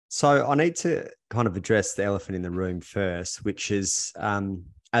So I need to kind of address the elephant in the room first, which is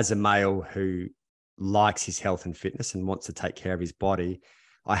as a male who likes his health and fitness and wants to take care of his body,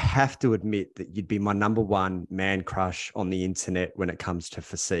 I have to admit that you'd be my number one man crush on the internet when it comes to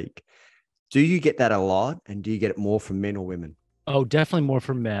physique. Do you get that a lot? And do you get it more from men or women? Oh, definitely more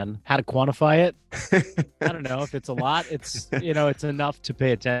for men. How to quantify it? I don't know if it's a lot. It's enough to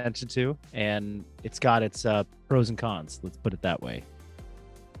pay attention to, and it's got its pros and cons. Let's put it that way.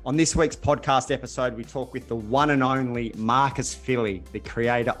 On this week's podcast episode, we talk with the one and only Marcus Filly, the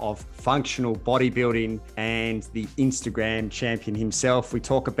creator of Functional Bodybuilding and the Instagram champion himself. We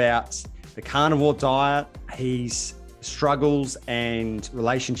talk about the Carnivore Diet, his struggles and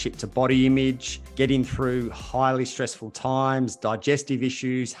relationship to body image, getting through highly stressful times, digestive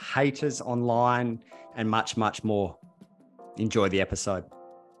issues, haters online, and much, much more. Enjoy the episode.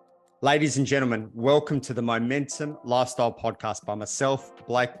 Ladies and gentlemen, welcome to the Momentum Lifestyle Podcast by myself,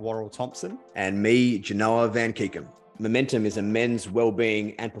 Blake Worrell-Thompson. And me, Genoa Van Keekum. Momentum is a men's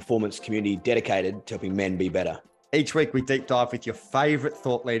well-being and performance community dedicated to helping men be better. Each week, we deep dive with your favorite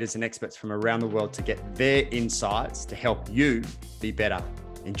thought leaders and experts from around the world to get their insights to help you be better.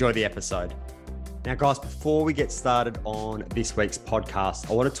 Enjoy the episode. Now, guys, before we get started on this week's podcast,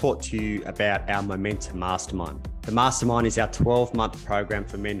 I want to talk to you about our Momentum Mastermind. The Mastermind is our 12-month program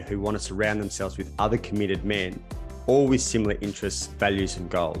for men who want to surround themselves with other committed men, all with similar interests, values, and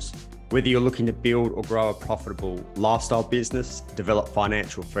goals. Whether you're looking to build or grow a profitable lifestyle business, develop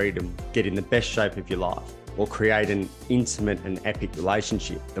financial freedom, get in the best shape of your life, or create an intimate and epic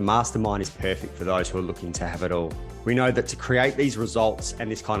relationship, the Mastermind is perfect for those who are looking to have it all. We know that to create these results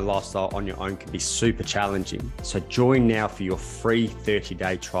and this kind of lifestyle on your own can be super challenging. So join now for your free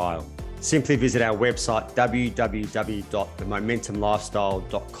 30-day trial. Simply visit our website,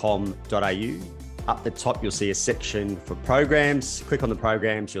 www.themomentumlifestyle.com.au. Up the top, you'll see a section for programs. Click on the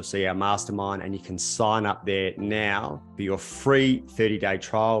programs, you'll see our mastermind, and you can sign up there now for your free 30-day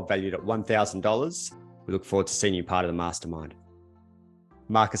trial valued at $1,000. We look forward to seeing you part of the mastermind.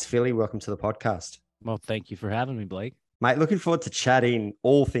 Marcus Filly, welcome to the podcast. Well, thank you for having me, Blake. Mate, looking forward to chatting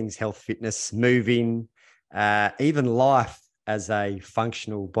all things health, fitness, moving, even life as a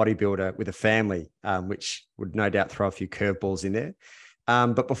functional bodybuilder with a family, which would no doubt throw a few curveballs in there.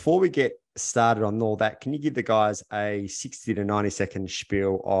 But before we get started on all that, can you give the guys a 60 to 90 second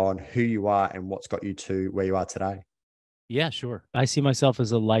spiel on who you are and what's got you to where you are today? Yeah, sure. I see myself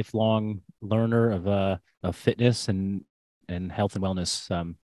as a lifelong learner of fitness and health and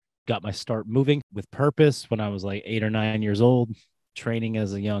wellness. Got my start moving with purpose when I was like 8 or 9 years old, training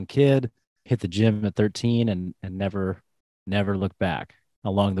as a young kid, hit the gym at 13 and never looked back.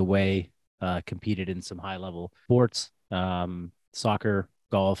 Along the way, competed in some high level sports, soccer,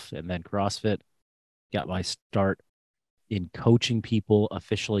 golf, and then CrossFit. Got my start in coaching people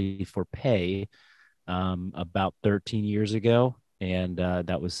officially for pay about 13 years ago. And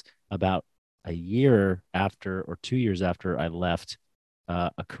that was about a year after or 2 years after I left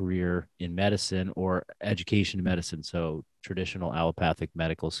a career in medicine or education in medicine. So traditional allopathic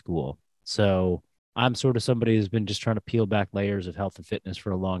medical school. So I'm sort of somebody who's been just trying to peel back layers of health and fitness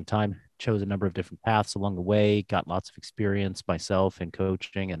for a long time, chose a number of different paths along the way, got lots of experience myself in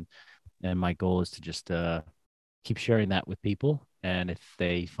coaching. And my goal is to just keep sharing that with people. And if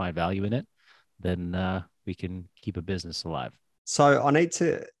they find value in it, then we can keep a business alive. So I need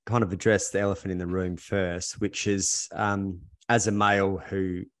to kind of address the elephant in the room first, which is as a male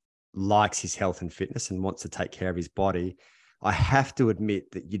who likes his health and fitness and wants to take care of his body, I have to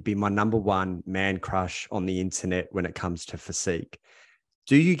admit that you'd be my number one man crush on the internet when it comes to physique.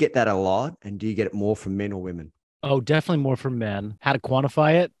 Do you get that a lot? And do you get it more from men or women? Oh, definitely more for men. How to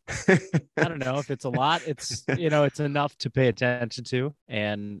quantify it? I don't know if it's a lot. It's enough to pay attention to,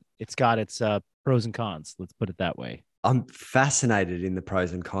 and it's got its pros and cons. Let's put it that way. I'm fascinated in the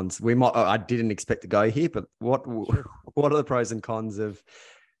pros and cons. I didn't expect to go here, but Sure. what are the pros and cons of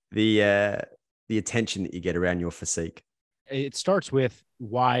the attention that you get around your physique? It starts with,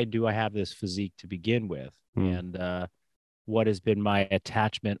 why do I have this physique to begin with? And what has been my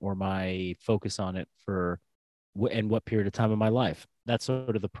attachment or my focus on it for and what period of time in my life? That's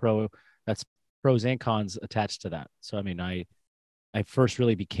sort of that's pros and cons attached to that. So, I mean, I first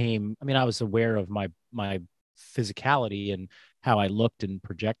really I was aware of my physicality and how I looked and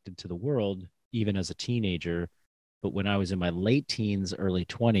projected to the world, even as a teenager. But when I was in my late teens, early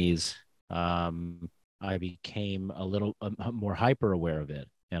 20s, I became a little more hyper aware of it.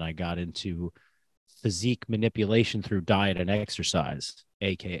 And I got into physique manipulation through diet and exercise,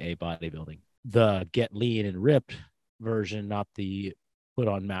 AKA bodybuilding. The get lean and ripped version, not the put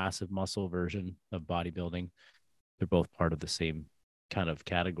on massive muscle version of bodybuilding. They're both part of the same kind of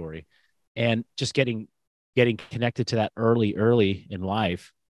category. And just getting connected to that early in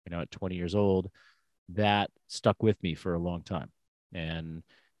life, at 20 years old, that stuck with me for a long time. And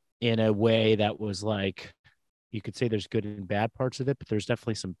in a way that was like, you could say there's good and bad parts of it, but there's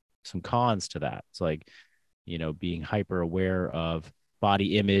definitely some cons to that. It's like, being hyper aware of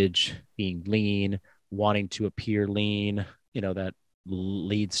body image, being lean, wanting to appear lean, that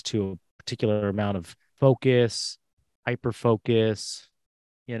leads to a particular amount of focus, hyper focus,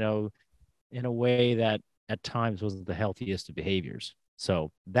 in a way that at times wasn't the healthiest of behaviors.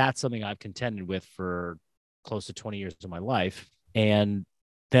 So that's something I've contended with for close to 20 years of my life. And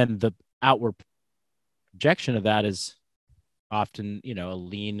then the outward projection of that is often, a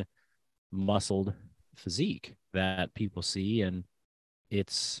lean, muscled physique that people see, and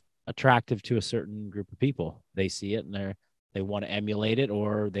it's attractive to a certain group of people. They see it and they want to emulate it,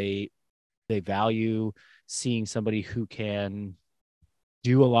 or they value seeing somebody who can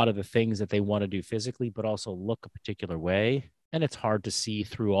do a lot of the things that they want to do physically, but also look a particular way. And it's hard to see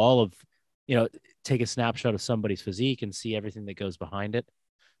through all of, take a snapshot of somebody's physique and see everything that goes behind it.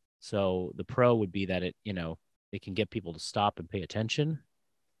 So the pro would be that it can get people to stop and pay attention.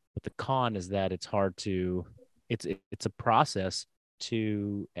 But the con is that it's hard to, it's a process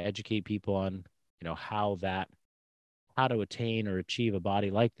to educate people on, how to attain or achieve a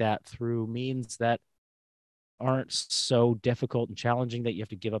body like that through means that aren't so difficult and challenging that you have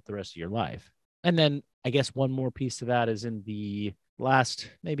to give up the rest of your life. And then I guess one more piece to that is in the last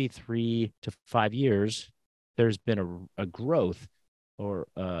maybe 3 to 5 years, there's been a growth or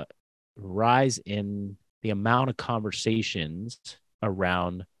a rise in the amount of conversations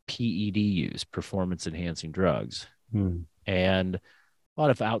around PED use, performance enhancing drugs. And a lot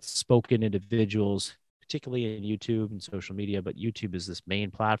of outspoken individuals, particularly in YouTube and social media, but YouTube is this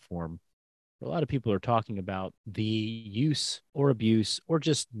main platform. A lot of people are talking about the use or abuse or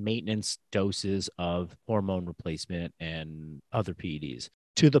just maintenance doses of hormone replacement and other PEDs,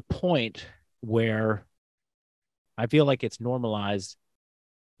 to the point where I feel like it's normalized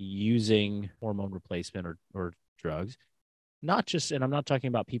using hormone replacement or drugs. Not just, and I'm not talking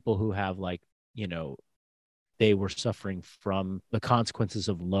about people who have they were suffering from the consequences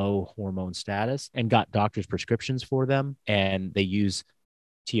of low hormone status and got doctor's prescriptions for them, and they use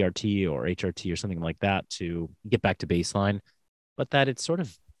TRT or HRT or something like that to get back to baseline, but that it's sort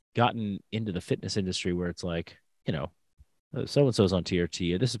of gotten into the fitness industry where it's like, so-and-so's on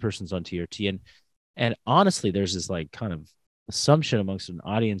TRT, or this person's on TRT. And honestly, there's this like kind of assumption amongst an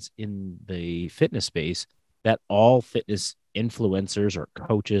audience in the fitness space that all fitness influencers or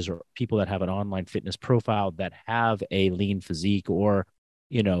coaches or people that have an online fitness profile that have a lean physique or,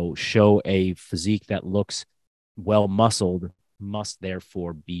 show a physique that looks well muscled must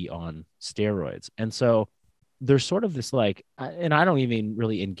therefore be on steroids. And so there's sort of this like, and I don't even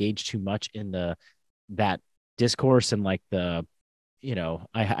really engage too much in that discourse and like the,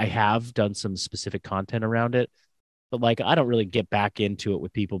 I have done some specific content around it, but like, I don't really get back into it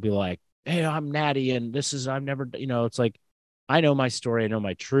with people be like, hey, I'm Natty and I've never, it's like, I know my story, I know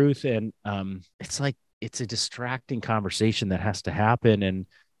my truth. And it's like, it's a distracting conversation that has to happen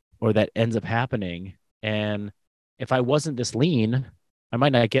or that ends up happening. And if I wasn't this lean, I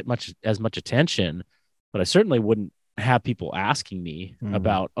might not get as much attention, but I certainly wouldn't have people asking me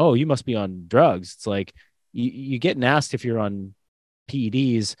about, oh, you must be on drugs. It's like you getting asked if you're on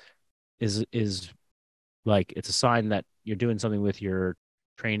PEDs is like, it's a sign that you're doing something with your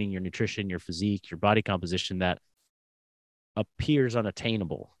training, your nutrition, your physique, your body composition that appears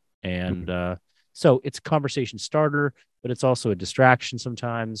unattainable. And so it's a conversation starter, but it's also a distraction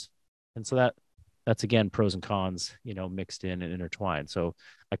sometimes. And so that's again, pros and cons, mixed in and intertwined. So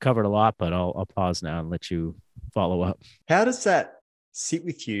I covered a lot, but I'll pause now and let you follow up. How does that sit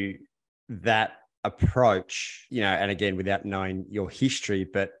with you, that approach, and again, without knowing your history,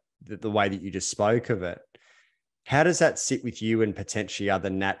 but the way that you just spoke of it, how does that sit with you and potentially other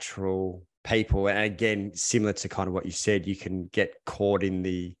natural people? And again, similar to kind of what you said, you can get caught in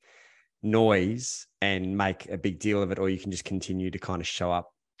the noise and make a big deal of it, or you can just continue to kind of show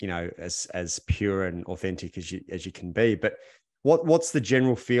up, as pure and authentic as you can be. But what's the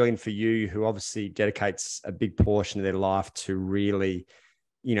general feeling for you, who obviously dedicates a big portion of their life to really,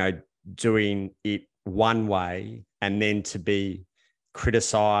 doing it one way, and then to be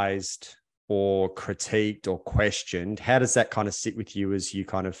criticized or critiqued or questioned? How does that kind of sit with you as you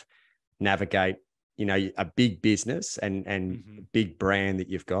kind of navigate, a big business and big brand that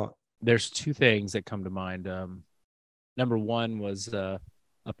you've got? There's two things that come to mind. Number one was a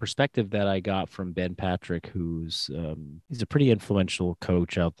perspective that I got from Ben Patrick, who's he's a pretty influential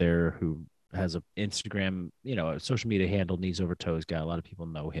coach out there who has a Instagram, a social media handle, Knees Over Toes guy. A lot of people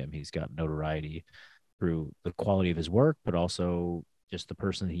know him. He's got notoriety through the quality of his work, but also just the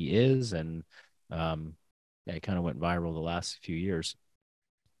person he is. And yeah, it kind of went viral the last few years.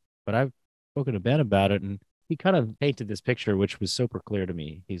 But I've spoken to Ben about it, and he kind of painted this picture, which was super clear to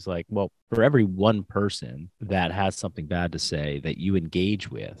me. He's like, well, for every one person that has something bad to say that you engage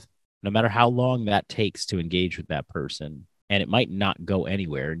with, no matter how long that takes to engage with that person, and it might not go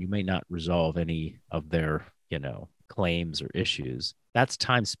anywhere, and you may not resolve any of their, claims or issues, that's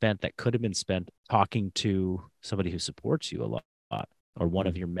time spent that could have been spent talking to somebody who supports you a lot, or one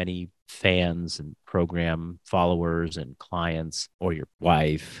of your many fans and program followers and clients, or your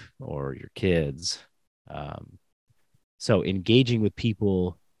wife or your kids. So engaging with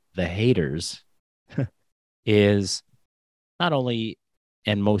people, the haters, is not only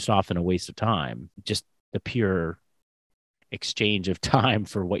and most often a waste of time, just the pure exchange of time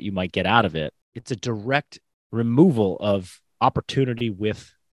for what you might get out of it. It's a direct removal of opportunity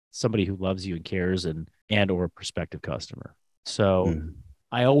with somebody who loves you and cares and or a prospective customer. So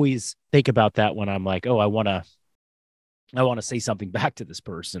I always think about that when I'm like, oh, I want to say something back to this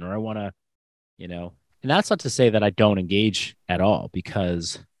person, or I want to, and that's not to say that I don't engage at all,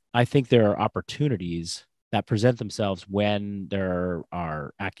 because I think there are opportunities that present themselves when there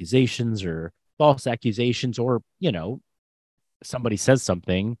are accusations or false accusations, or, somebody says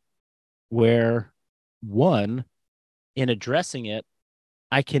something where, one, in addressing it,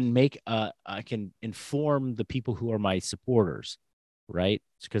 I can inform the people who are my supporters, right?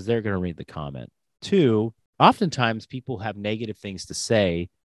 Because they're going to read the comment. Two, oftentimes people have negative things to say.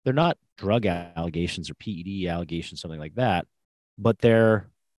 They're not drug allegations or PED allegations, something like that, but they're,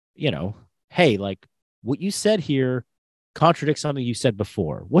 hey, like what you said here contradicts something you said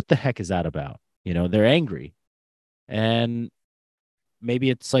before. What the heck is that about? They're angry. And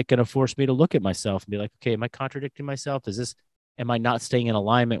maybe it's like going to force me to look at myself and be like, okay, am I contradicting myself? Am I not staying in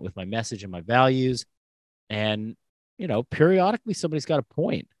alignment with my message and my values? And, periodically somebody's got a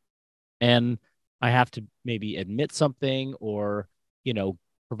point, and I have to maybe admit something, or,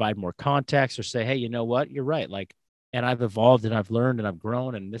 provide more context, or say, hey, you know what? You're right. Like, and I've evolved and I've learned and I've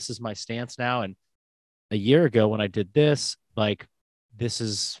grown, and this is my stance now. And a year ago when I did this, like, this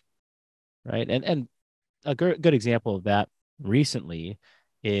is right. And a good example of that recently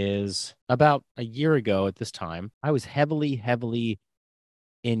is about a year ago at this time, I was heavily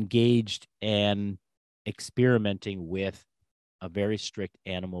engaged and experimenting with a very strict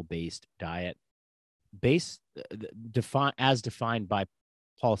animal-based diet, defined by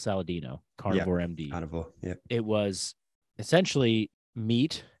Paul Saladino, Carnivore MD. Carnivore, yeah. It was essentially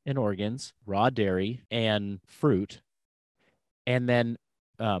meat and organs, raw dairy and fruit, and then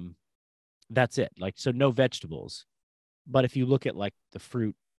that's it. Like, so no vegetables. But if you look at like the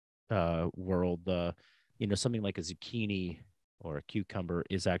fruit world, something like a zucchini or a cucumber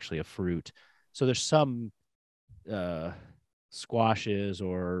is actually a fruit. So there's some squashes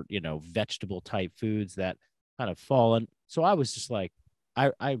or, vegetable type foods that kind of fall in. So I was just like,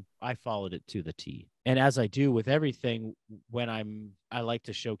 I followed it to the T. And as I do with everything, when I like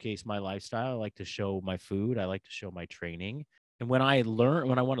to showcase my lifestyle, I like to show my food, I like to show my training. And when I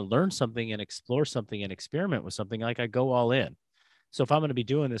want to learn something and explore something and experiment with something, like, I go all in. So if I'm going to be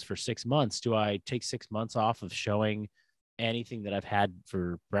doing this for 6 months, do I take 6 months off of showing anything that I've had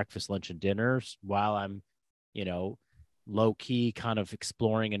for breakfast, lunch, and dinners while I'm, low key kind of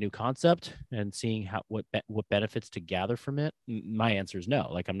exploring a new concept and seeing what benefits to gather from it? My answer is no.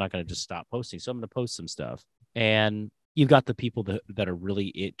 Like, I'm not going to just stop posting. So I'm going to post some stuff. And you've got the people that are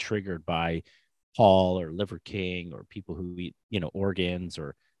really triggered by Paul or Liver King, or people who eat, organs,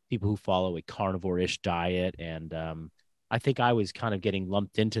 or people who follow a carnivore-ish diet. And I think I was kind of getting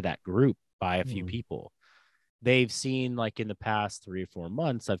lumped into that group by a few people. They've seen, like, in the past 3 or 4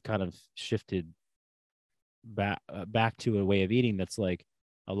 months, I've kind of shifted back to a way of eating that's like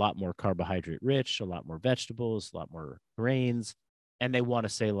a lot more carbohydrate rich, a lot more vegetables, a lot more grains. And they want to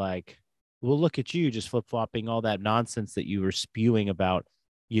say, like, well, look at you just flip-flopping all that nonsense that you were spewing about,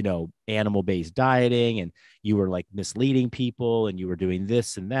 animal-based dieting, and you were like misleading people, and you were doing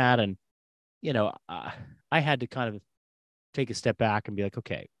this and that. And, I had to kind of take a step back and be like,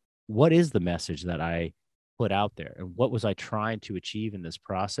 okay, what is the message that I put out there? And what was I trying to achieve in this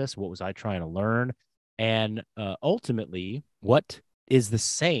process? What was I trying to learn? And ultimately, what is the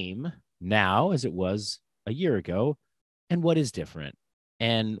same now as it was a year ago? And what is different?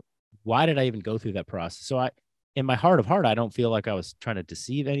 And why did I even go through that process? So in my heart of heart, I don't feel like I was trying to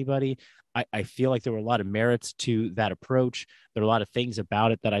deceive anybody. I feel like there were a lot of merits to that approach. There are a lot of things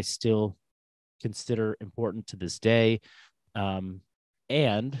about it that I still consider important to this day. And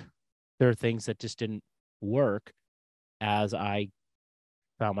there are things that just didn't work as I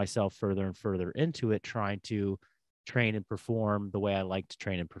found myself further and further into it, trying to train and perform the way I like to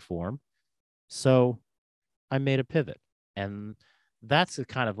train and perform. So I made a pivot. And that's the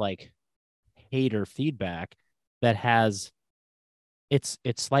kind of like hater feedback that has it's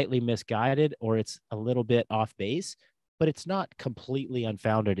slightly misguided, or it's a little bit off base, but it's not completely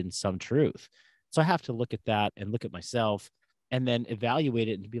unfounded in some truth. So I have to look at that and look at myself and then evaluate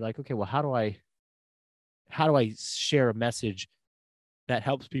it and be like, okay, well, how do I share a message that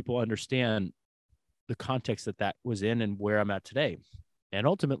helps people understand the context that that was in and where I'm at today? And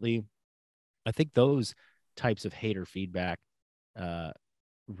ultimately, I think those types of hater feedback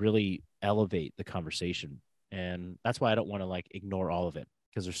really elevate the conversation. And that's why I don't want to like ignore all of it,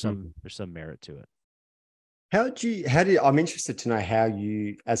 because there's some merit to it. I'm interested to know how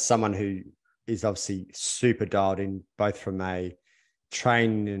you, as someone who is obviously super dialed in, both from a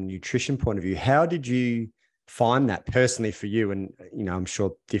training and nutrition point of view, how did you find that personally for you? And, you know, I'm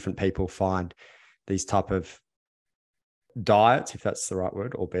sure different people find these type of diets, if that's the right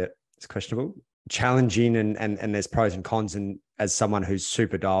word, albeit it's questionable, challenging, and there's pros and cons. And as someone who's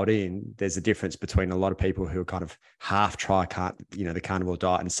super dialed in, there's a difference between a lot of people who are kind of half the carnivore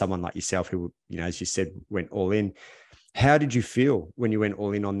diet, and someone like yourself who, you know, as you said, went all in. How did you feel when you went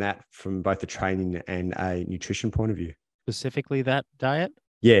all in on that from both a training and a nutrition point of view? Specifically that diet?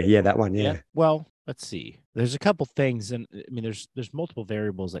 Yeah, that one. Yeah. Well, let's see. There's a couple things, and I mean, there's multiple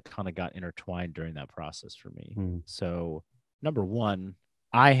variables that kind of got intertwined during that process for me. So, number one,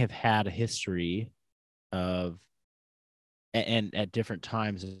 I have had a history of, and at different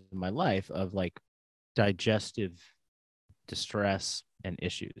times in my life, of like digestive distress and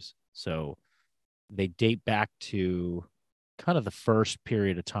issues. So they date back to kind of the first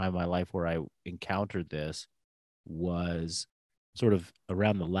period of time in my life where I encountered this was sort of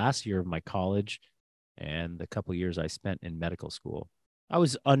around the last year of my college and the couple of years I spent in medical school. I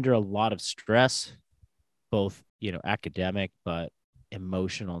was under a lot of stress, both, you know, academic, but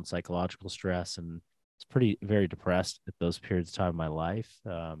emotional and psychological stress. And it's very depressed at those periods of time in my life.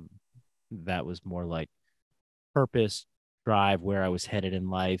 That was more like purpose, drive, where I was headed in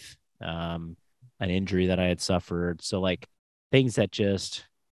life, an injury that I had suffered. So like things that just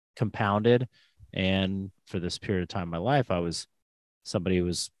compounded. And for this period of time in my life, I was somebody who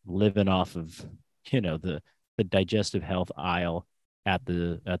was living off of, you know, the digestive health aisle at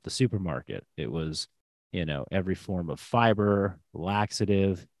the supermarket. It was, you know, every form of fiber,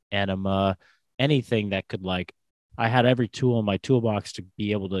 laxative, enema, anything that could, like, I had every tool in my toolbox to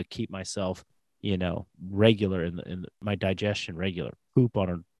be able to keep myself, you know, regular in my digestion, regular, poop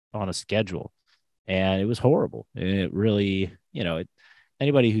on a schedule. And it was horrible. And it really, you know,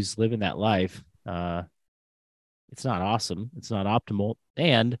 anybody who's living that life, it's not awesome. It's not optimal.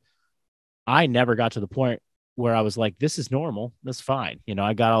 And I never got to the point where I was like, this is normal. That's fine. You know,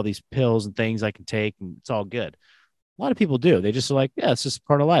 I got all these pills and things I can take and it's all good. A lot of people do. They just are like, yeah, it's just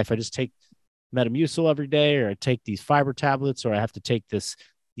part of life. I just take Metamucil every day, or I take these fiber tablets, or I have to take this,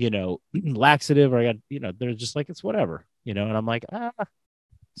 you know, laxative, or I got, you know, they're just like, it's whatever, you know? And I'm like,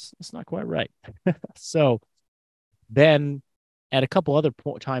 it's not quite right. So then at a couple other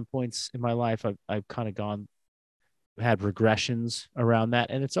time points in my life, I've kind of had regressions around that.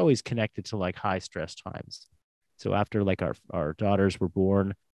 And it's always connected to like high stress times. So after like our daughters were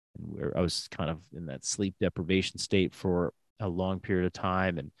born, and I was kind of in that sleep deprivation state for a long period of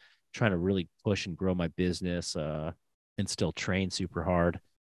time and trying to really push and grow my business, and still train super hard.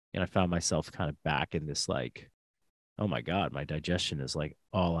 And I found myself kind of back in this like, oh my God, my digestion is like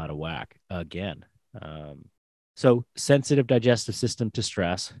all out of whack again. So sensitive digestive system to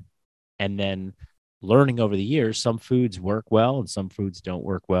stress, and then learning over the years, some foods work well and some foods don't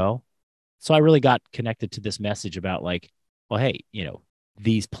work well. So I really got connected to this message about like, well, hey, you know,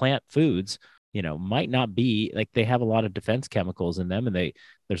 these plant foods, you know, might not be like, they have a lot of defense chemicals in them, and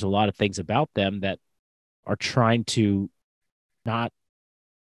there's a lot of things about them that are trying to not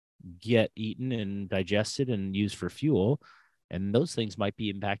get eaten and digested and used for fuel. And those things might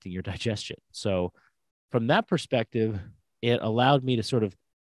be impacting your digestion. So from that perspective, it allowed me to sort of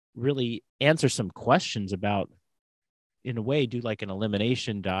really answer some questions about, in a way, do like an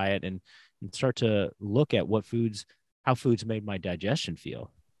elimination diet and start to look at how foods made my digestion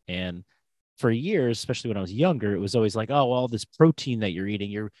feel. And for years, especially when I was younger, it was always like, oh, well, this protein that you're eating,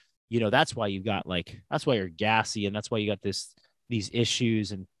 you know, that's why you're gassy, and that's why you got these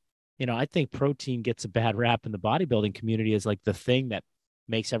issues. And, you know, I think protein gets a bad rap in the bodybuilding community as like the thing that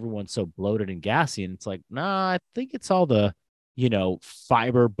makes everyone so bloated and gassy. And it's like, nah, I think it's all the, you know,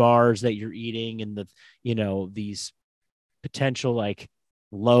 fiber bars that you're eating, and the, you know, these potential like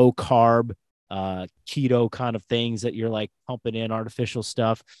low carb, keto kind of things that you're like pumping in artificial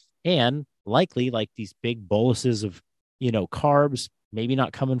stuff, and likely like these big boluses of, carbs, maybe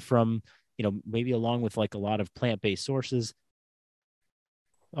not coming from, maybe along with like a lot of plant-based sources,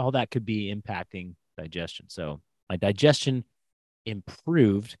 all that could be impacting digestion. So my digestion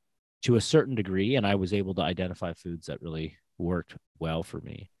improved to a certain degree, and I was able to identify foods that really worked well for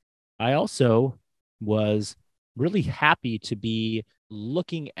me. I also was really happy to be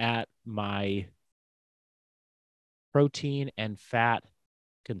looking at my protein and fat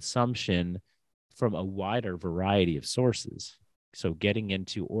consumption from a wider variety of sources. So getting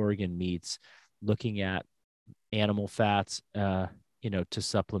into organ meats, looking at animal fats, to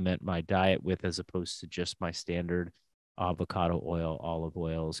supplement my diet with, as opposed to just my standard avocado oil, olive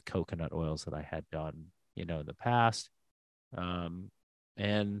oils, coconut oils that I had done, in the past.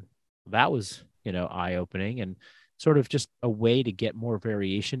 And that was, eye-opening and sort of just a way to get more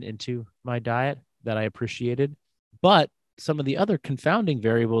variation into my diet that I appreciated. But some of the other confounding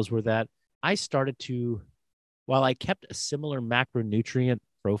variables were that I started to, while I kept a similar macronutrient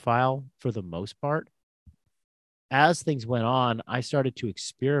profile for the most part, as things went on, I started to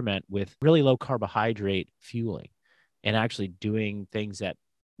experiment with really low carbohydrate fueling and actually doing things that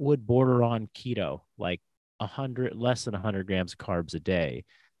would border on keto, like less than 100 grams of carbs a day.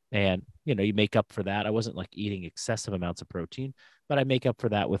 And, you make up for that. I wasn't like eating excessive amounts of protein, but I make up for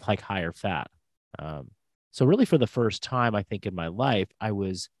that with like higher fat. So really for the first time, I think in my life, I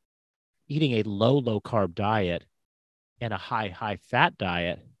was eating a low carb diet and a high fat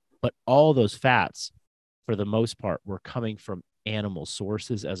diet, but all those fats for the most part were coming from animal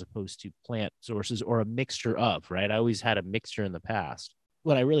sources as opposed to plant sources, or a mixture of, right? I always had a mixture in the past.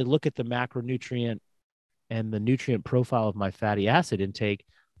 When I really look at the macronutrient and the nutrient profile of my fatty acid intake,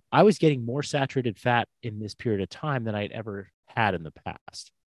 I was getting more saturated fat in this period of time than I'd ever had in the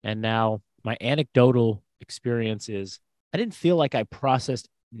past. And now my anecdotal experience is I didn't feel like I processed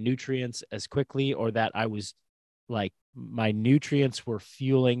nutrients as quickly, or that I was like, my nutrients were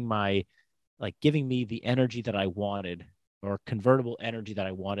fueling my, like giving me the energy that I wanted, or convertible energy that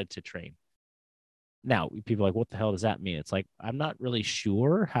I wanted to train. Now, people are like, what the hell does that mean? It's like, I'm not really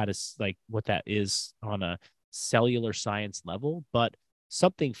sure how to, like, what that is on a cellular science level, but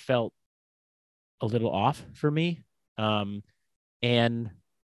something felt a little off for me. And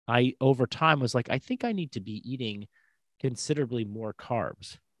I, over time, was like, I think I need to be eating considerably more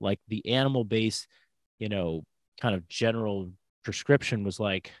carbs. Like the animal based, kind of general prescription was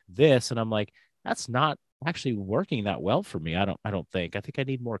like this. And I'm like, that's not actually working that well for me. I don't think. I think I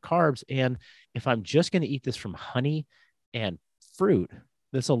need more carbs. And if I'm just going to eat this from honey and fruit,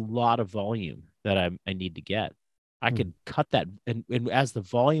 there's a lot of volume that I need to get. I could cut that. And as the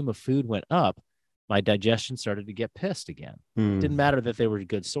volume of food went up, my digestion started to get pissed again. Didn't matter that they were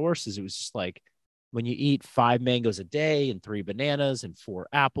good sources. It was just like, when you eat 5 mangoes a day and 3 bananas and 4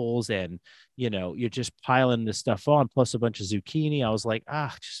 apples, and, you're just piling this stuff on, plus a bunch of zucchini. I was like,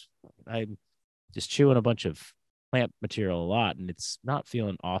 I'm just chewing a bunch of plant material a lot, and it's not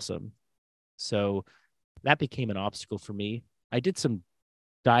feeling awesome. So that became an obstacle for me. I did some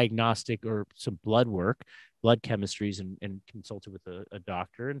diagnostic or some blood work, blood chemistries, and consulted with a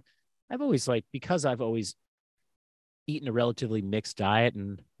doctor. And I've always because I've always eaten a relatively mixed diet,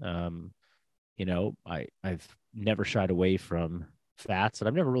 and, I've never shied away from fats, and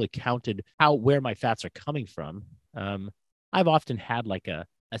I've never really counted where my fats are coming from. I've often had like a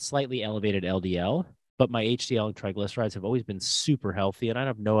slightly elevated LDL, but my HDL and triglycerides have always been super healthy, and I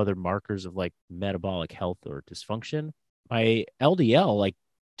have no other markers of like metabolic health or dysfunction. My LDL like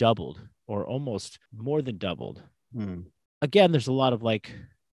doubled, or almost more than doubled. Again, there's a lot of like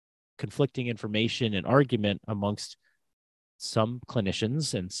conflicting information and argument amongst some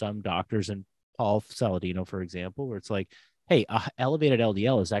clinicians and some doctors, and Paul Saladino, for example, where it's like, hey, elevated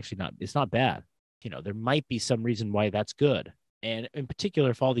LDL is actually it's not bad. There might be some reason why that's good. And in particular,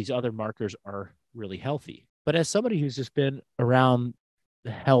 if all these other markers are really healthy. But as somebody who's just been around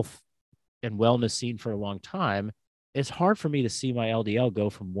the health and wellness scene for a long time, it's hard for me to see my LDL go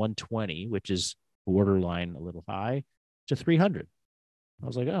from 120, which is borderline a little high, to 300. I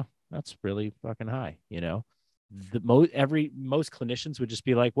was like, oh, that's really fucking high. Most clinicians would just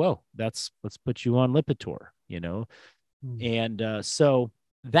be like, whoa, let's put you on Lipitor, And so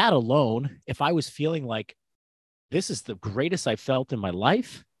that alone, if I was feeling like this is the greatest I felt in my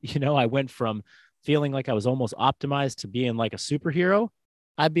life, I went from feeling like I was almost optimized to being like a superhero,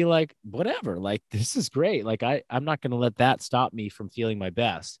 I'd be like, whatever, like, this is great. Like, I'm not going to let that stop me from feeling my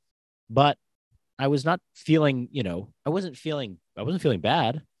best. But I was not feeling, I wasn't feeling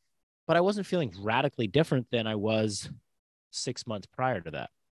bad, but I wasn't feeling radically different than I was 6 months prior to that.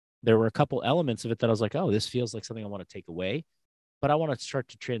 There were a couple elements of it that I was like, oh, this feels like something I want to take away, but I want to start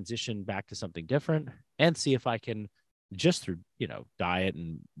to transition back to something different and see if I can just through, diet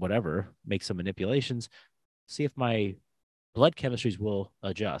and whatever, make some manipulations, see if my blood chemistries will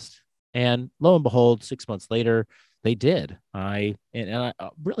adjust. And lo and behold, 6 months later, they did. I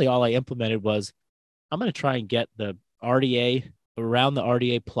really all I implemented was I'm going to try and get the RDA around the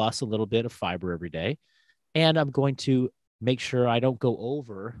RDA plus a little bit of fiber every day. And I'm going to make sure I don't go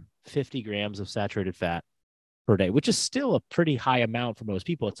over 50 grams of saturated fat per day, which is still a pretty high amount for most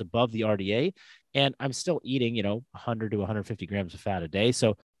people. It's above the RDA. And I'm still eating, 100 to 150 grams of fat a day.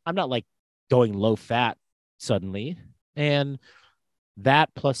 So I'm not like going low fat suddenly. And that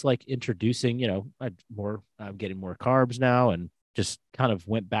plus like introducing, I'm getting more carbs now and just kind of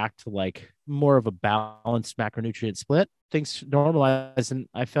went back to like more of a balanced macronutrient split. Things normalized and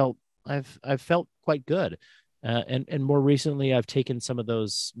I've felt quite good. And more recently, I've taken some of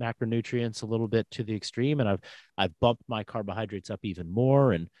those macronutrients a little bit to the extreme, and I've bumped my carbohydrates up even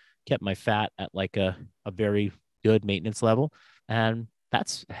more and kept my fat at like a very good maintenance level. And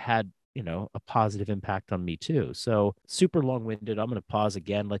that's had, a positive impact on me too. So super long-winded. I'm going to pause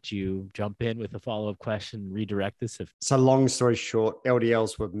again, let you jump in with a follow-up question, redirect this. So long story short,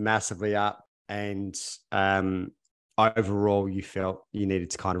 LDLs were massively up and overall you felt you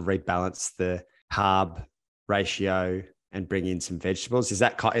needed to kind of rebalance the carb ratio and bring in some vegetables. Is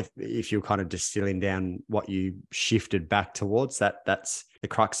that if you're kind of distilling down what you shifted back towards, that's the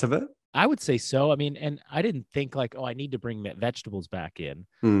crux of it? I would say so. I mean, and I didn't think like, oh, I need to bring vegetables back in.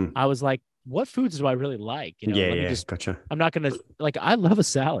 I was like, what foods do I really like? Gotcha. I'm not going to I love a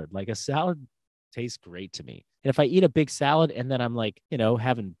salad. Like a salad tastes great to me. And if I eat a big salad and then I'm like,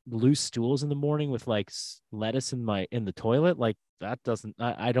 having loose stools in the morning with like lettuce in the toilet, like that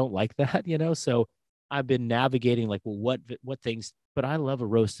I don't like that, So I've been navigating like, well, what things, but I love a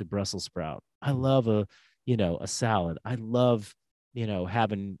roasted Brussels sprout. I love a salad. I love,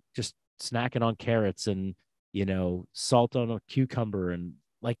 having just snacking on carrots and, salt on a cucumber. And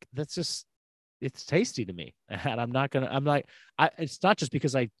like, it's tasty to me. And it's not just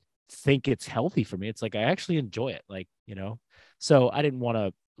because I think it's healthy for me. It's like, I actually enjoy it. Like, so I didn't want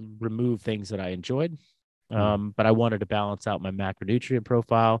to remove things that I enjoyed. But I wanted to balance out my macronutrient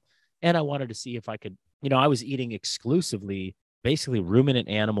profile. And I wanted to see if I could, I was eating exclusively basically ruminant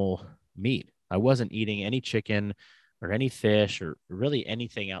animal meat. I wasn't eating any chicken or any fish or really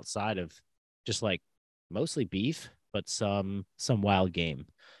anything outside of just like mostly beef, but some wild game.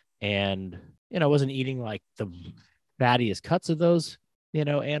 And, I wasn't eating like the fattiest cuts of those,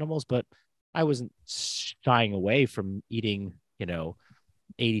 animals, but I wasn't shying away from eating,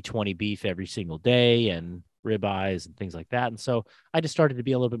 80-20 beef every single day and ribeyes and things like that. And so I just started to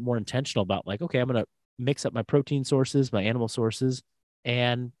be a little bit more intentional about like, okay, I'm going to mix up my protein sources, my animal sources,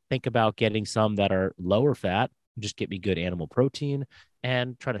 and think about getting some that are lower fat, just get me good animal protein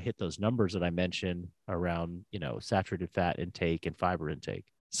and try to hit those numbers that I mentioned around, saturated fat intake and fiber intake.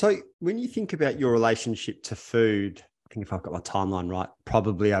 So when you think about your relationship to food, I think if I've got my timeline right,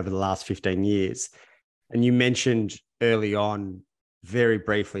 probably over the last 15 years, and you mentioned early on very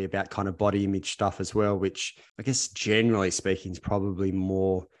briefly about kind of body image stuff as well, which I guess generally speaking is probably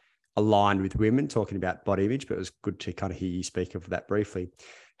more aligned with women talking about body image, but it was good to kind of hear you speak of that briefly.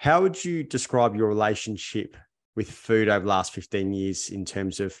 How would you describe your relationship with food over the last 15 years in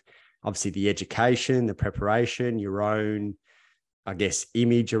terms of obviously the education, the preparation, your own, I guess,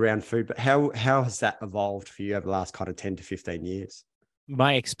 image around food, but how has that evolved for you over the last kind of 10 to 15 years?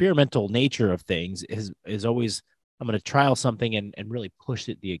 My experimental nature of things is always, I'm going to trial something and really push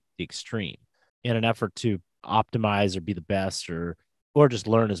it the extreme in an effort to optimize or be the best or just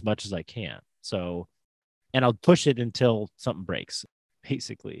learn as much as I can. So, and I'll push it until something breaks,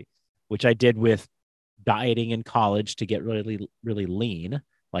 basically, which I did with dieting in college to get really, really lean.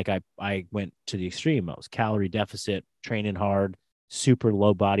 Like I went to the extreme. I was calorie deficit, training hard, super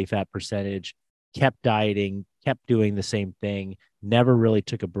low body fat percentage, kept dieting, kept doing the same thing, never really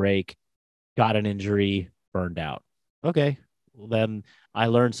took a break, got an injury, burned out. Okay. Well, then I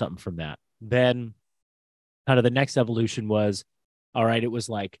learned something from that. Then kind of the next evolution was, all right, it was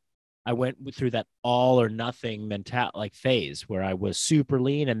like I went through that all or nothing phase where I was super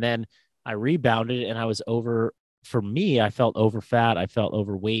lean and then I rebounded and I was for me, I felt over fat. I felt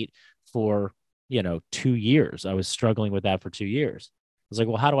overweight for, 2 years. I was struggling with that for 2 years. I was like,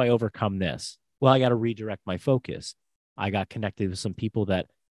 well, how do I overcome this? Well, I got to redirect my focus. I got connected with some people that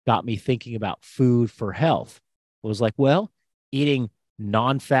got me thinking about food for health. It was like, well, eating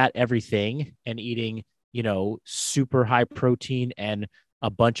non-fat everything and eating, super high protein and a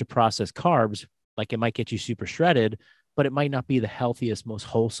bunch of processed carbs, like it might get you super shredded, but it might not be the healthiest, most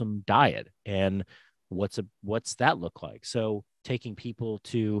wholesome diet. And what's that look like? So taking people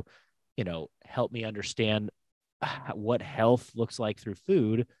to, help me understand what health looks like through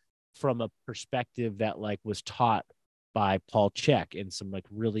food from a perspective that like was taught by Paul Chek and some like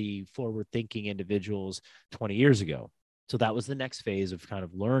really forward thinking individuals 20 years ago. So that was the next phase of kind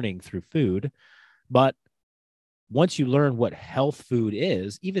of learning through food. But once you learn what health food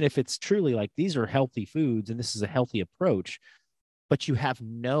is, even if it's truly like these are healthy foods and this is a healthy approach, but you have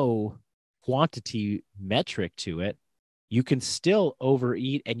no quantity metric to it, you can still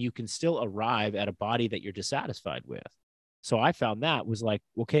overeat and you can still arrive at a body that you're dissatisfied with. So I found that was like,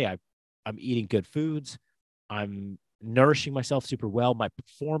 okay, I'm eating good foods. I'm nourishing myself super well. My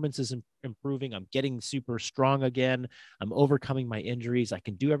performance is improving. I'm getting super strong again. I'm overcoming my injuries. I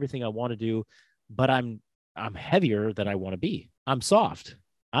can do everything I want to do, but I'm heavier than I want to be. I'm soft.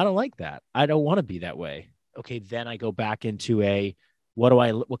 I don't like that. I don't want to be that way. Okay, then I go back into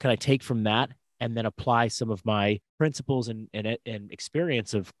what can I take from that and then apply some of my principles and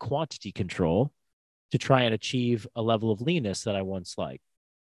experience of quantity control to try and achieve a level of leanness that I once liked.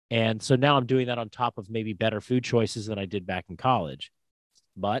 And so now I'm doing that on top of maybe better food choices than I did back in college.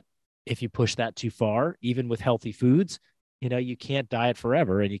 But if you push that too far, even with healthy foods, you can't diet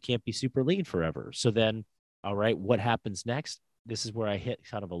forever and you can't be super lean forever. So then, all right, what happens next? This is where I hit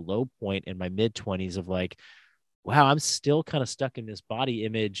kind of a low point in my mid-20s of like, wow, I'm still kind of stuck in this body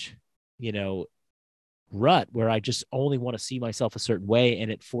image, rut where I just only want to see myself a certain way.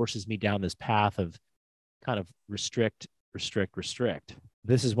 And it forces me down this path of kind of restrict, restrict, restrict.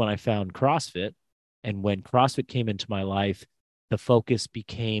 This is when I found CrossFit. And when CrossFit came into my life, the focus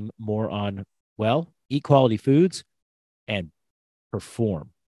became more on, well, eat quality foods and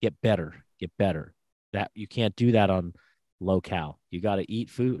perform, get better. That you can't do that on low cal. You got to eat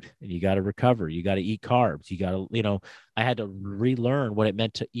food and you got to recover. You got to eat carbs. You got to, I had to relearn what it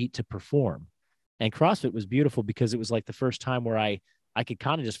meant to eat to perform. And CrossFit was beautiful because it was like the first time where I could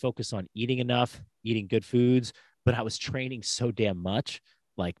kind of just focus on eating enough, eating good foods, but I was training so damn much.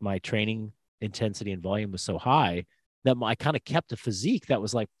 Like my training intensity and volume was so high that I kind of kept a physique that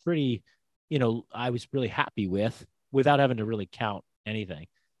was like pretty, I was really happy with without having to really count anything.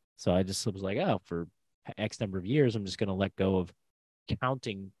 So I just was like, oh, for X number of years, I'm just going to let go of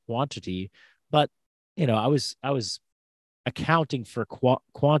counting quantity. But, I was accounting for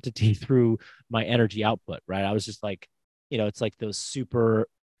quantity through my energy output, right? I was just like, it's like those super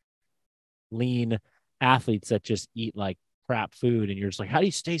lean athletes that just eat like crap food. And you're just like, how do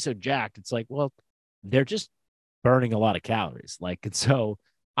you stay so jacked? It's like, well, they're just burning a lot of calories. Like, and so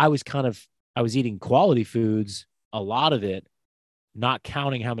I was eating quality foods, a lot of it, not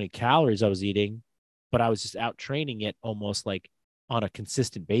counting how many calories I was eating, but I was just out training it almost like on a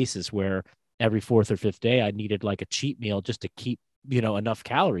consistent basis where every fourth or fifth day I needed like a cheat meal just to keep, enough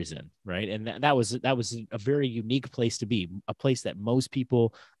calories in. Right. And that was a very unique place to be, a place that most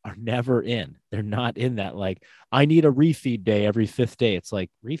people are never in. They're not in that. Like, I need a refeed day every fifth day. It's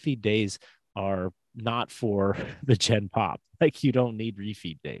like refeed days are not for the gen pop. Like, you don't need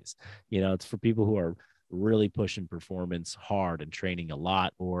refeed days. It's for people who are really pushing performance hard and training a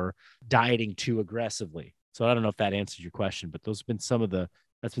lot or dieting too aggressively. So I don't know if that answers your question, but that's been some of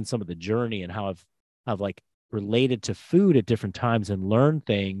the journey and how I've like related to food at different times and learned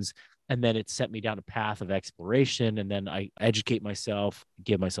things. And then it set me down a path of exploration. And then I educate myself,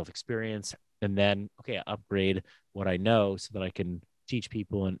 give myself experience, and then, okay, I upgrade what I know so that I can teach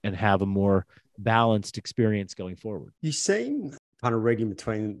people and have a more balanced experience going forward. You seem, kind of reading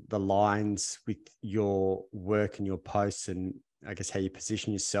between the lines with your work and your posts and I guess how you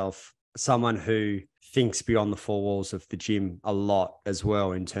position yourself, someone who thinks beyond the four walls of the gym a lot as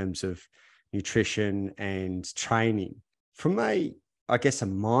well in terms of nutrition and training. From a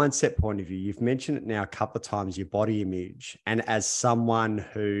mindset point of view, you've mentioned it now a couple of times, your body image. And as someone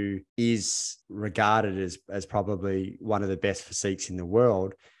who is regarded as probably one of the best physiques in the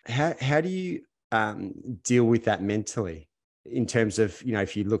world, how do you deal with that mentally? In terms of,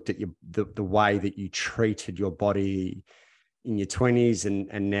 if you looked at the way that you treated your body in your 20s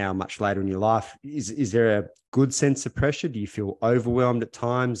and now much later in your life, is there a good sense of pressure? Do you feel overwhelmed at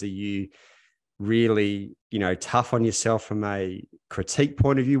times? Are you really, tough on yourself from a critique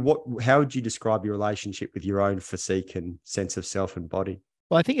point of view? How would you describe your relationship with your own physique and sense of self and body?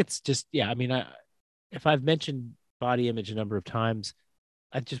 Well, I think it's just, if I've mentioned body image a number of times,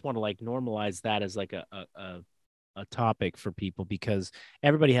 I just want to like normalize that as like a topic for people, because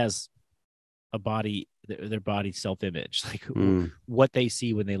everybody has a body, their body self-image, like what they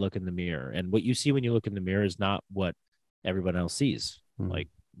see when they look in the mirror, and what you see when you look in the mirror is not what everyone else sees. Like,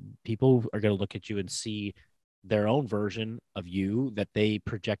 people are going to look at you and see their own version of you that they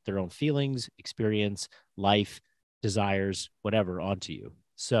project their own feelings, experience, life, desires, whatever onto you.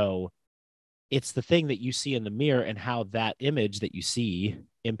 So it's the thing that you see in the mirror and how that image that you see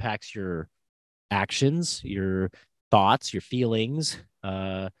impacts your actions, your thoughts, your feelings,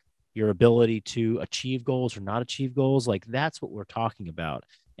 your ability to achieve goals or not achieve goals. Like that's what we're talking about.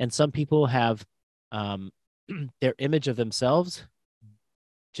 And some people have their image of themselves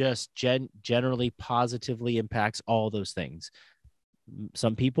just generally positively impacts all those things.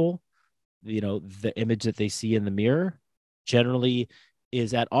 Some people, the image that they see in the mirror generally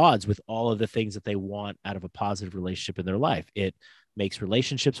is at odds with all of the things that they want out of a positive relationship in their life. It makes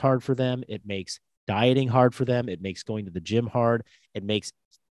relationships hard for them. It makes dieting hard for them. It makes going to the gym hard. It makes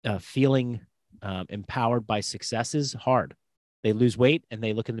feeling empowered by successes hard. They lose weight and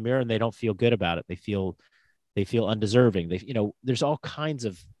they look in the mirror and they don't feel good about it. They feel undeserving. There's all kinds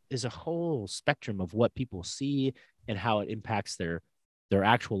of, there's a whole spectrum of what people see and how it impacts their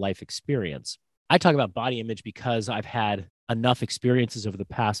actual life experience. I talk about body image because I've had enough experiences over the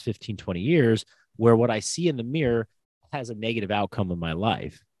past 15, 20 years where what I see in the mirror has a negative outcome in my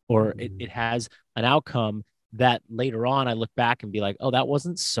life, or it has an outcome that later on I look back and be like, oh, that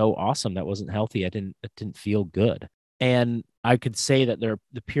wasn't so awesome. That wasn't healthy. It didn't feel good. And I could say that there are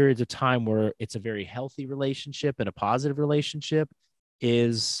the periods of time where it's a very healthy relationship and a positive relationship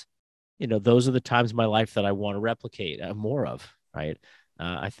is, those are the times in my life that I want to replicate more of, right?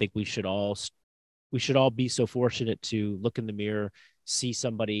 I think we should all be so fortunate to look in the mirror, see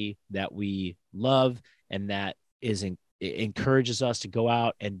somebody that we love and that encourages us to go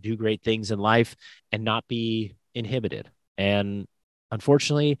out and do great things in life and not be inhibited. And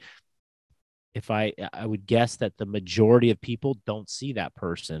unfortunately, I would guess that the majority of people don't see that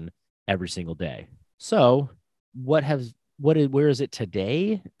person every single day. So where is it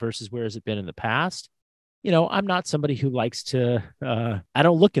today versus where has it been in the past? I'm not somebody who likes to, I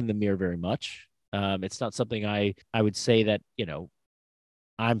don't look in the mirror very much. It's not something I would say that,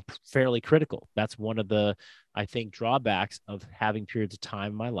 I'm fairly critical. That's one of the, I think, drawbacks of having periods of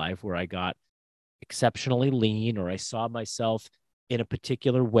time in my life where I got exceptionally lean or I saw myself in a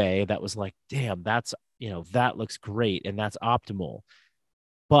particular way that was like, damn, that looks great and that's optimal.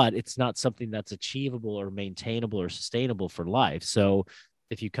 But it's not something that's achievable or maintainable or sustainable for life. So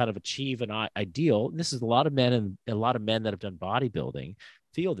if you kind of achieve an ideal, this is a lot of men that have done bodybuilding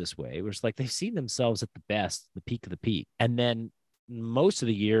feel this way, where it's like they've seen themselves at the best, the peak of the peak. And then most of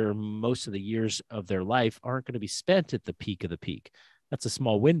the years of their life aren't going to be spent at the peak of the peak. That's a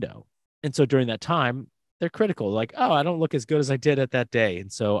small window. And so during that time, they're critical, like, oh, I don't look as good as I did at that day. And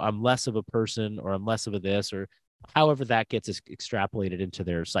so I'm less of a person, or I'm less of a this, or however that gets extrapolated into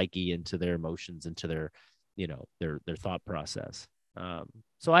their psyche, into their emotions, into their, their thought process.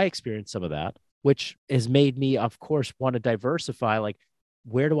 So I experienced some of that, which has made me, of course, want to diversify. Like,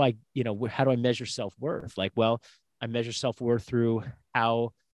 where do I, how do I measure self-worth? Like, well, I measure self-worth through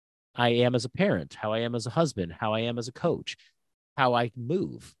how I am as a parent, how I am as a husband, how I am as a coach, how I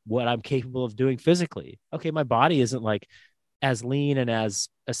move, what I'm capable of doing physically. Okay, my body isn't like as lean and as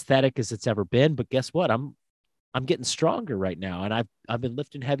aesthetic as it's ever been, but guess what? I'm getting stronger right now, and I've been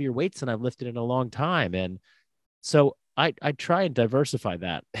lifting heavier weights than I've lifted in a long time, and so I try and diversify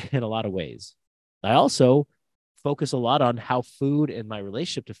that in a lot of ways. I also focus a lot on how food and my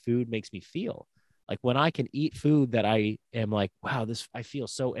relationship to food makes me feel. Like when I can eat food that I am like, wow, I feel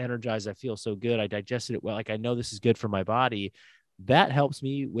so energized. I feel so good. I digested it well. Like I know this is good for my body. That helps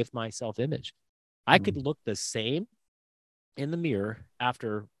me with my self-image. I could look the same in the mirror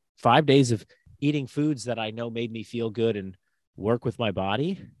after 5 days of eating foods that I know made me feel good and work with my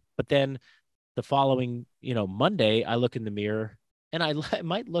body. But then the following, Monday, I look in the mirror and I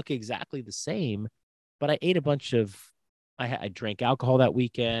might look exactly the same, but I ate a bunch of, I drank alcohol that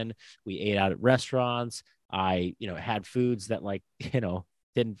weekend. We ate out at restaurants. I, had foods that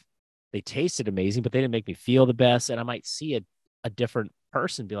they tasted amazing, but they didn't make me feel the best. And I might see a different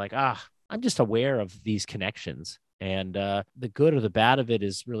person be like, I'm just aware of these connections. And the good or the bad of it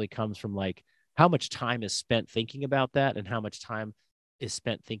really comes from like how much time is spent thinking about that and how much time is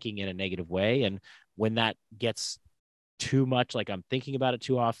spent thinking in a negative way. And when that gets too much, like I'm thinking about it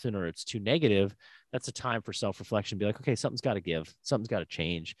too often or it's too negative, that's a time for self-reflection. Be like, okay, something's got to give. Something's got to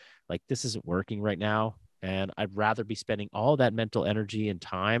change. Like this isn't working right now. And I'd rather be spending all that mental energy and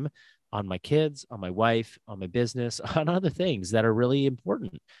time on my kids, on my wife, on my business, on other things that are really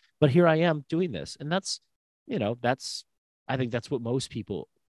important. But here I am doing this. And I think that's what most people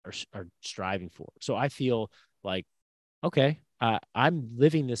are striving for. So I feel like, okay, I'm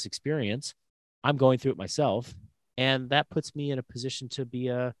living this experience. I'm going through it myself. And that puts me in a position to be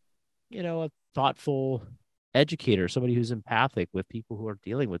a thoughtful educator, somebody who's empathic with people who are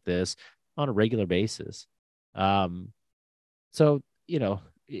dealing with this on a regular basis. So,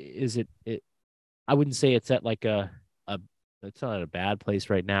 is it, I wouldn't say it's at like a it's not at a bad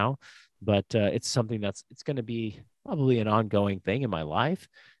place right now, but it's something it's going to be probably an ongoing thing in my life.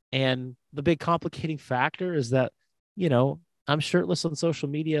 And the big complicating factor is that, I'm shirtless on social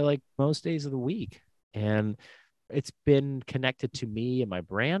media like most days of the week. And it's been connected to me and my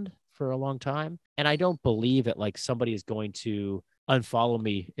brand for a long time. And I don't believe that like somebody is going to unfollow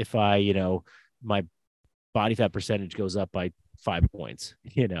me if my body fat percentage goes up by 5 points,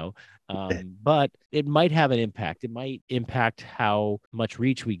 but it might have an impact. It might impact how much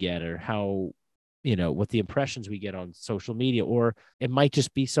reach we get or how, what the impressions we get on social media, or it might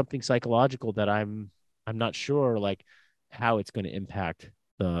just be something psychological that I'm not sure like how it's going to impact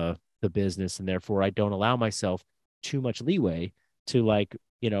the business. And therefore I don't allow myself too much leeway to like,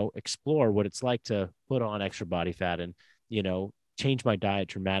 explore what it's like to put on extra body fat and, change my diet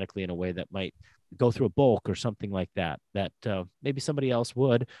dramatically in a way that might go through a bulk or something like that maybe somebody else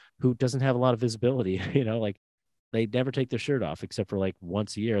would, who doesn't have a lot of visibility. Like they never take their shirt off except for like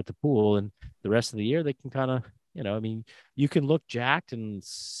once a year at the pool, and the rest of the year they can kind of, I mean, you can look jacked and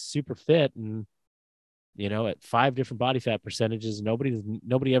super fit and, at 5 different body fat percentages,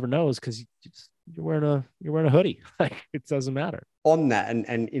 nobody ever knows because you're wearing a hoodie. Like it doesn't matter. On that,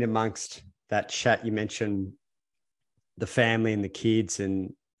 and in amongst that chat, you mentioned the family and the kids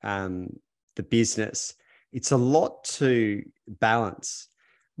and the business. It's a lot to balance.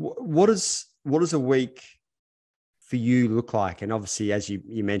 What does a week for you look like? And obviously, as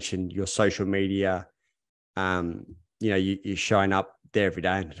you mentioned, your social media, you're showing up there every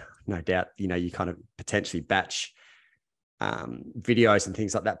day, and no doubt, you kind of potentially batch videos and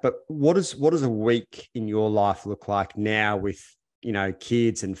things like that. But what does a week in your life look like now with,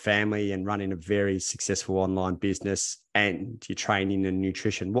 kids and family and running a very successful online business and your training and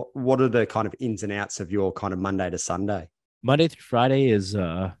nutrition? What are the kind of ins and outs of your kind of Monday to Sunday? Monday through Friday is,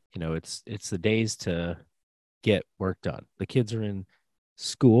 it's the days to get work done. The kids are in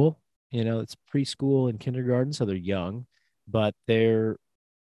school, it's preschool and kindergarten, so they're young, but they're,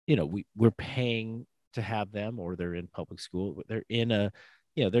 we're paying to have them, or they're in public school. They're in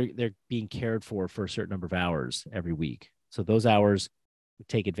they're being cared for a certain number of hours every week. So those hours, we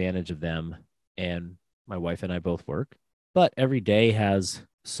take advantage of them. And my wife and I both work, but every day has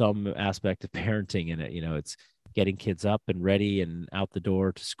some aspect of parenting in it. It's getting kids up and ready and out the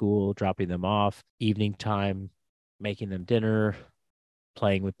door to school, dropping them off, evening time, making them dinner,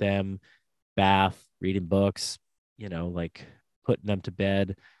 playing with them, bath, reading books, like putting them to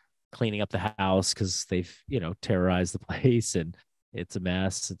bed, cleaning up the house because they've, terrorized the place and it's a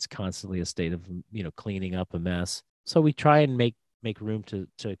mess. It's constantly a state of, cleaning up a mess. So we try and make room to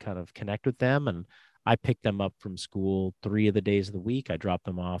kind of connect with them. And I pick them up from school 3 of the days of the week. I drop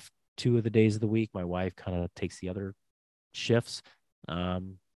them off 2 of the days of the week. My wife kind of takes the other shifts.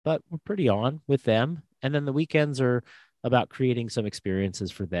 But we're pretty on with them. And then the weekends are about creating some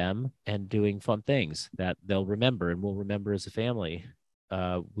experiences for them and doing fun things that they'll remember and we'll remember as a family.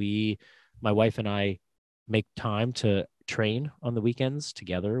 My wife and I make time to train on the weekends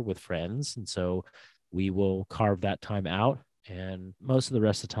together with friends. And so we will carve that time out, and most of the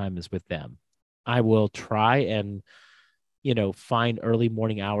rest of the time is with them. I will try and, find early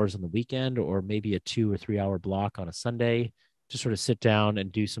morning hours on the weekend, or maybe a 2 or 3 hour block on a Sunday to sort of sit down and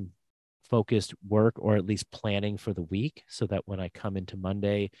do some focused work, or at least planning for the week, so that when I come into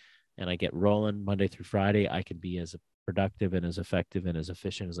Monday and I get rolling Monday through Friday, I can be as productive and as effective and as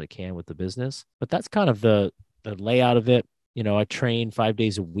efficient as I can with the business. But that's kind of the layout of it. I train 5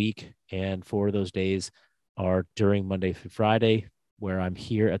 days a week, and 4 of those days are during Monday through Friday, where I'm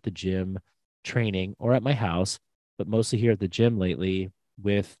here at the gym training, or at my house, but mostly here at the gym lately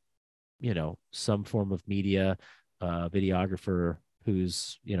with, some form of media, videographer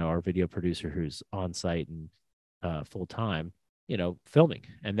who's, our video producer who's on site and full time, filming.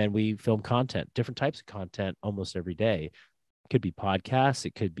 And then we film content, different types of content almost every day. Could be podcasts,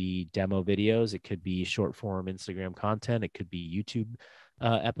 it could be demo videos, it could be short form Instagram content, it could be YouTube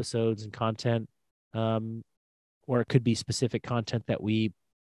episodes and content, or it could be specific content that we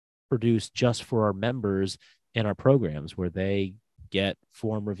produce just for our members in our programs, where they get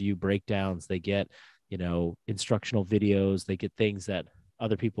form review breakdowns, they get, instructional videos, they get things that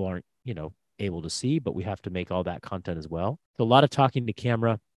other people aren't, able to see, but we have to make all that content as well. So a lot of talking to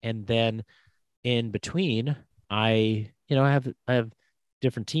camera. And then in between, I have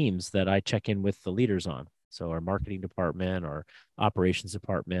different teams that I check in with the leaders on. So our marketing department, our operations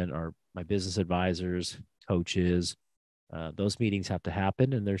department, my business advisors, coaches, those meetings have to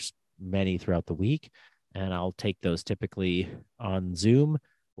happen. And there's many throughout the week. And I'll take those typically on Zoom,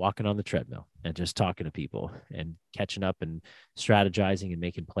 walking on the treadmill and just talking to people and catching up and strategizing and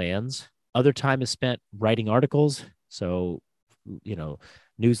making plans. Other time is spent writing articles. So,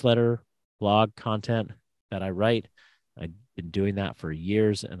 newsletter, blog content that I write. I've been doing that for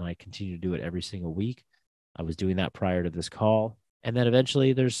years and I continue to do it every single week. I was doing that prior to this call. And then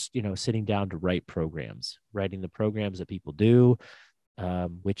eventually there's, sitting down to write programs, writing the programs that people do,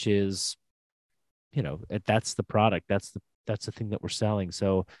 which is, that's the product. That's the thing that we're selling.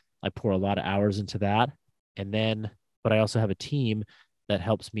 So I pour a lot of hours into that. But I also have a team that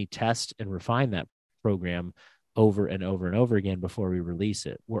helps me test and refine that program over and over and over again before we release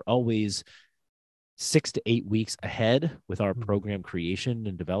it. We're always 6 to 8 weeks ahead with our program creation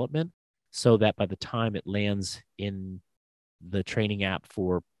and development, so that by the time it lands in the training app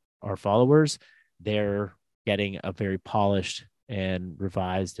for our followers, they're getting a very polished and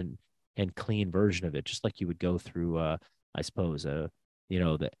revised and clean version of it, just like you would go through, I suppose, the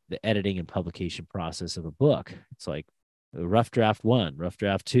editing and publication process of a book. It's like rough draft 1, rough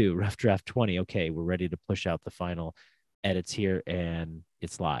draft 2, rough draft 20. Okay, we're ready to push out the final edits here, and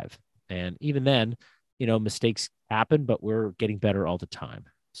it's live. And even then, mistakes happen, but we're getting better all the time.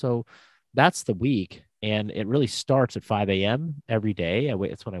 So that's the week. And it really starts at 5 a.m. every day.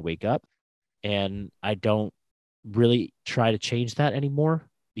 It's when I wake up. And I don't really try to change that anymore,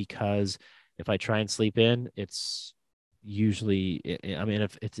 because if I try and sleep in, it's usually,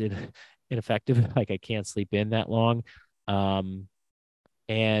 if it's ineffective, like I can't sleep in that long.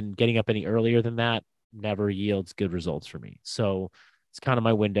 And getting up any earlier than that never yields good results for me. So it's kind of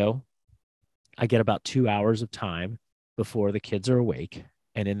my window. I get about 2 hours of time before the kids are awake.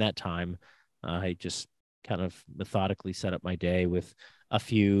 And in that time, I just kind of methodically set up my day with a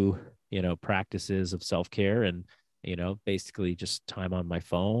few, practices of self-care and, basically just time on my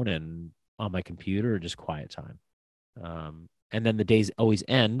phone and on my computer, or just quiet time. And then the days always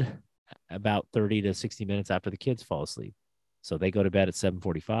end about 30 to 60 minutes after the kids fall asleep. So they go to bed at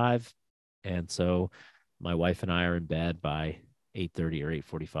 7:45. And so my wife and I are in bed by 8:30 or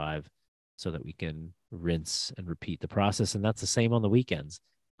 8:45, so that we can rinse and repeat the process. And that's the same on the weekends.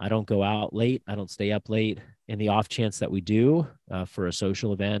 I don't go out late. I don't stay up late. In the off chance that we do, for a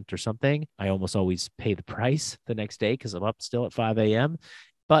social event or something, I almost always pay the price the next day because I'm up still at 5 a.m.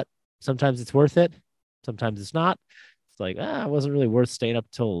 But sometimes it's worth it. Sometimes it's not. It's like, it wasn't really worth staying up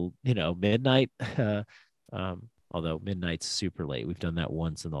till, midnight. Although midnight's super late. We've done that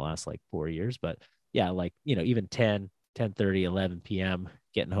once in the last 4 years. But yeah, even 10:30, 11 p.m.,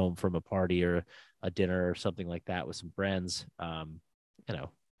 getting home from a party or a dinner or something like that with some friends.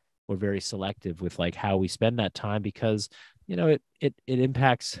 We're very selective with how we spend that time, because, it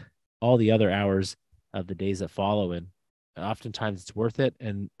impacts all the other hours of the days that follow. And oftentimes it's worth it.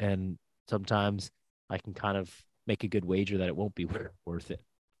 And sometimes I can kind of make a good wager that it won't be worth it.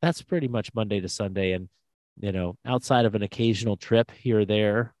 That's pretty much Monday to Sunday. And, outside of an occasional trip here or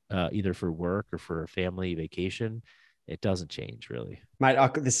there, either for work or for a family vacation, it doesn't change really. Mate,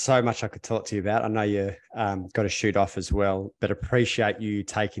 there's so much I could talk to you about. I know you got to shoot off as well, but appreciate you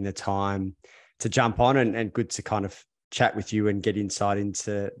taking the time to jump on, and good to kind of chat with you and get insight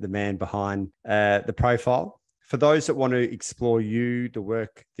into the man behind the profile. For those that want to explore you, the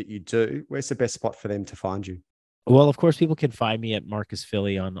work that you do, where's the best spot for them to find you? Well, of course, people can find me at Marcus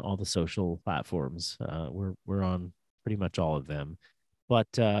Philly on all the social platforms. We're on pretty much all of them. But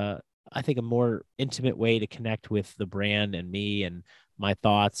I think a more intimate way to connect with the brand and me and my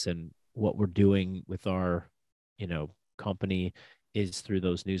thoughts and what we're doing with our, company is through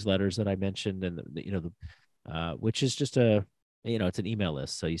those newsletters that I mentioned, and which is just it's an email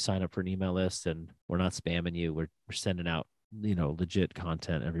list. So you sign up for an email list, and we're not spamming you. We're sending out, legit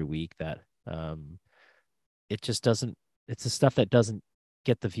content every week that it just doesn't. It's the stuff that doesn't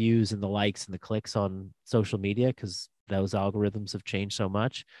get the views and the likes and the clicks on social media, because those algorithms have changed so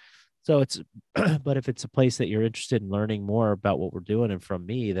much. So it's, but if it's a place that you're interested in learning more about what we're doing and from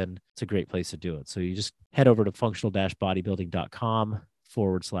me, then it's a great place to do it. So you just head over to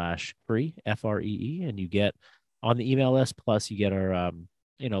functional-bodybuilding.com/free, FREE, and you get on the email list. Plus you get our,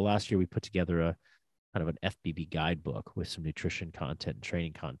 last year we put together a kind of an FBB guidebook with some nutrition content and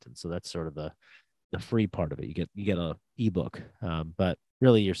training content. So that's sort of the free part of it. You get a ebook, but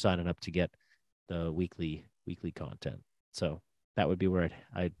really you're signing up to get the weekly content. So that would be where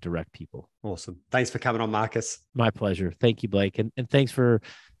I direct people. Awesome. Thanks for coming on, Marcus. My pleasure. Thank you, Blake. And thanks for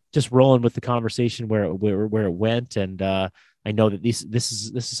just rolling with the conversation where it went. And I know that this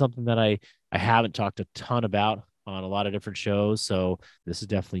is something that I haven't talked a ton about on a lot of different shows. So this is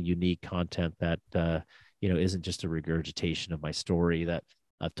definitely unique content that, isn't just a regurgitation of my story that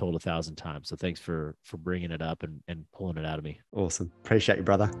I've told 1,000 times. So thanks for bringing it up and pulling it out of me. Awesome. Appreciate you,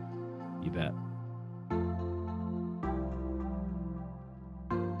 brother. You bet.